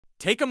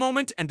Take a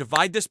moment and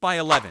divide this by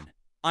 11.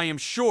 I am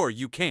sure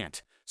you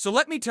can't. So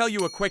let me tell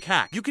you a quick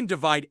hack. You can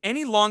divide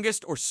any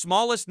longest or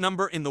smallest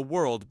number in the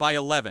world by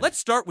 11. Let's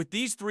start with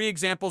these 3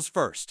 examples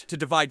first. To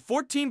divide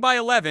 14 by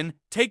 11,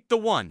 take the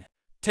 1,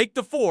 take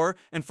the 4,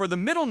 and for the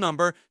middle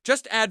number,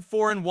 just add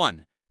 4 and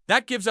 1.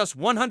 That gives us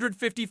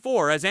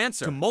 154 as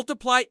answer. To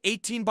multiply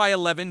 18 by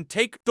 11,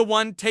 take the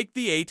 1, take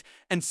the 8,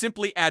 and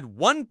simply add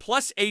 1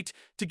 plus 8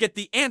 to get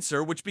the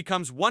answer, which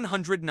becomes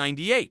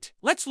 198.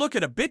 Let's look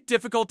at a bit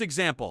difficult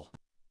example.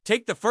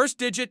 Take the first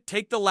digit,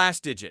 take the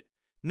last digit.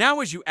 Now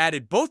as you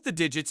added both the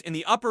digits in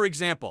the upper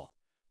example,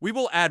 we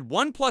will add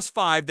 1 plus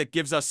 5 that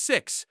gives us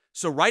 6,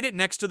 so write it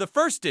next to the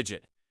first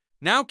digit.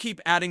 Now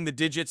keep adding the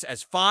digits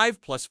as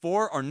 5 plus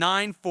 4 are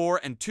 9, 4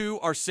 and 2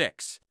 are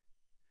 6.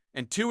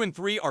 And 2 and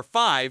 3 are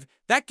 5,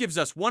 that gives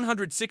us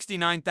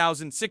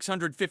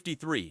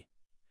 169,653.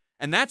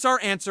 And that's our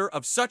answer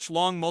of such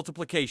long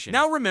multiplication.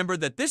 Now remember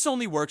that this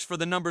only works for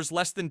the numbers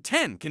less than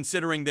 10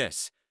 considering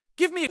this.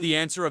 Give me the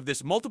answer of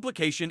this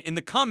multiplication in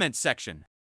the comments section.